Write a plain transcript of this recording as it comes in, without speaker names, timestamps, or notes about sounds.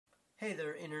Hey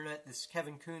there Internet, this is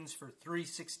Kevin Coons for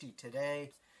 360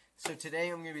 Today. So today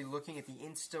I'm going to be looking at the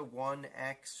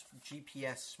Insta360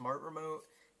 GPS Smart Remote.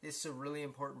 This is a really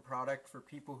important product for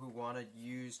people who want to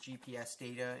use GPS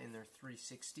data in their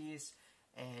 360s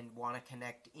and want to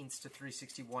connect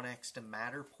Insta360 onex to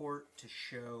Matterport to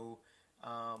show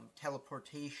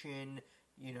teleportation,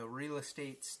 real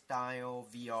estate style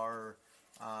VR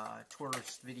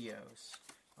tourist videos,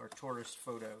 or tourist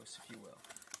photos if you will,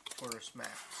 tourist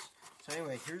maps. So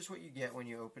anyway, here's what you get when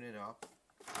you open it up.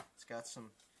 It's got some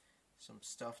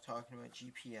stuff talking about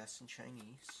GPS in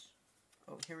Chinese.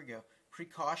 Oh, here we go.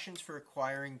 Precautions for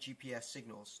acquiring GPS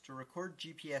signals. To record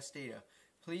GPS data,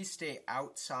 please stay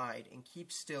outside and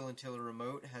keep still until the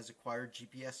remote has acquired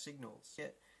GPS signals.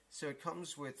 So it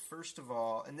comes with, first of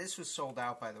all, and this was sold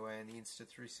out by the way on the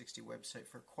Insta360 website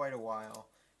for quite a while,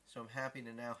 so I'm happy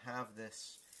to now have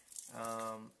this.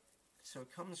 So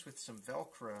it comes with some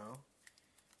Velcro.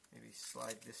 Maybe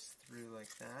slide this through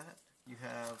like that. You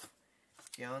have,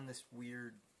 beyond this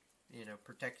weird,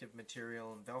 protective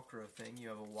material and Velcro thing, you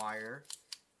have a wire.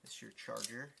 This is your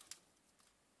charger.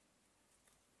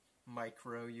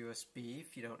 Micro USB,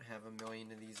 if you don't have a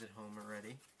million of these at home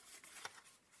already.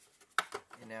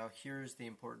 And now here's the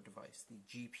important device, the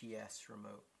GPS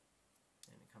remote.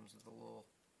 And it comes with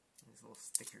these little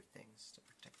sticker things to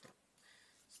protect it.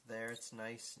 So there, it's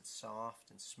nice and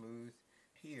soft and smooth.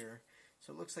 Here,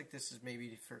 so it looks like this is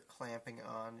maybe for clamping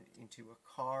on into a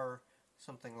car,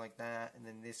 something like that, and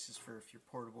then this is for if you're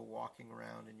portable walking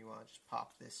around and you want to just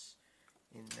pop this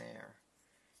in there.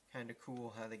 Kind of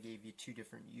cool how they gave you two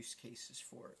different use cases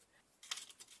for it.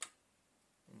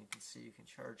 And you can see you can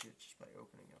charge it just by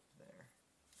opening up there.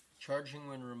 Charging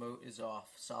when remote is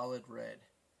off, solid red.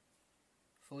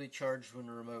 Fully charged when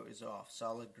remote is off,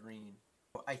 solid green.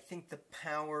 I think the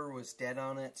power was dead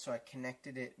on it, so I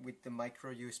connected it with the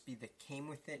micro USB that came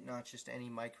with it, not just any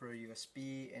micro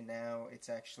USB, and now it's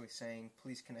actually saying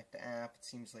please connect the app. It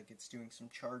seems like it's doing some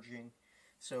charging.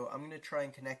 So I'm going to try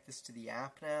and connect this to the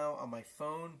app now on my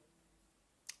phone,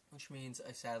 which means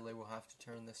I sadly will have to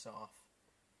turn this off.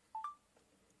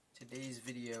 Today's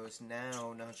video is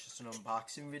now not just an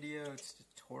unboxing video, it's a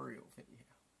tutorial video.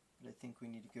 But I think we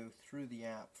need to go through the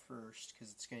app first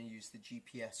because it's going to use the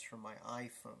GPS from my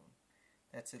iPhone.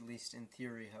 That's at least in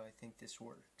theory how I think this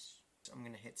works. So I'm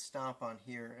going to hit stop on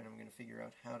here and I'm going to figure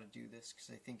out how to do this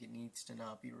because I think it needs to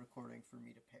not be recording for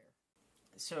me to pair.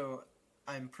 So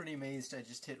I'm pretty amazed I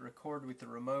just hit record with the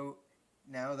remote.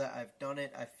 Now that I've done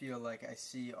it, I feel like I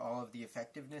see all of the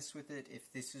effectiveness with it.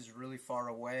 If this is really far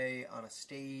away on a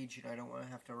stage and I don't want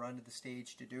to have to run to the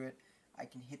stage to do it, I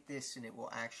can hit this and it will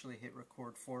actually hit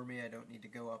record for me. I don't need to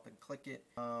go up and click it.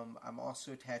 I'm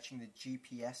also attaching the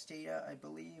GPS data, I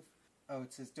believe. Oh,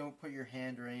 it says don't put your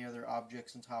hand or any other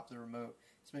objects on top of the remote.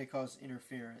 This may cause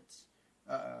interference.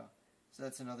 Uh-oh. So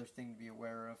that's another thing to be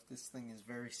aware of. This thing is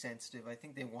very sensitive. I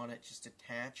think they want it just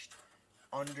attached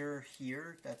under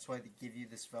here. That's why they give you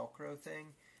this Velcro thing.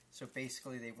 So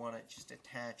basically they want it just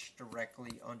attached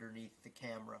directly underneath the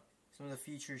camera. Some of the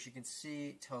features you can see,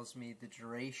 it tells me the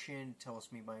duration, it tells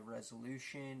me my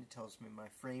resolution, it tells me my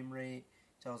frame rate,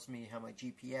 it tells me how my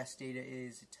GPS data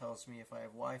is, it tells me if I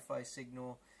have Wi-Fi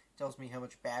signal, it tells me how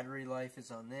much battery life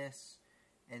is on this,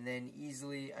 and then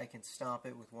easily I can stop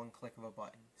it with one click of a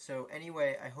button. So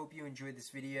anyway, I hope you enjoyed this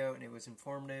video and it was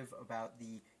informative about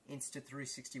the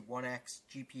Insta360 onex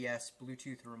GPS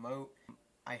Bluetooth remote.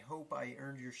 I hope I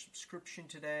earned your subscription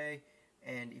today.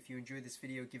 And if you enjoyed this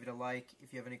video, give it a like.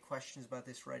 If you have any questions about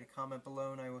this, write a comment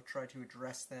below and I will try to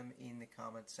address them in the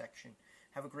comment section.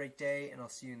 Have a great day and I'll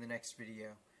see you in the next video.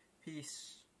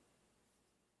 Peace.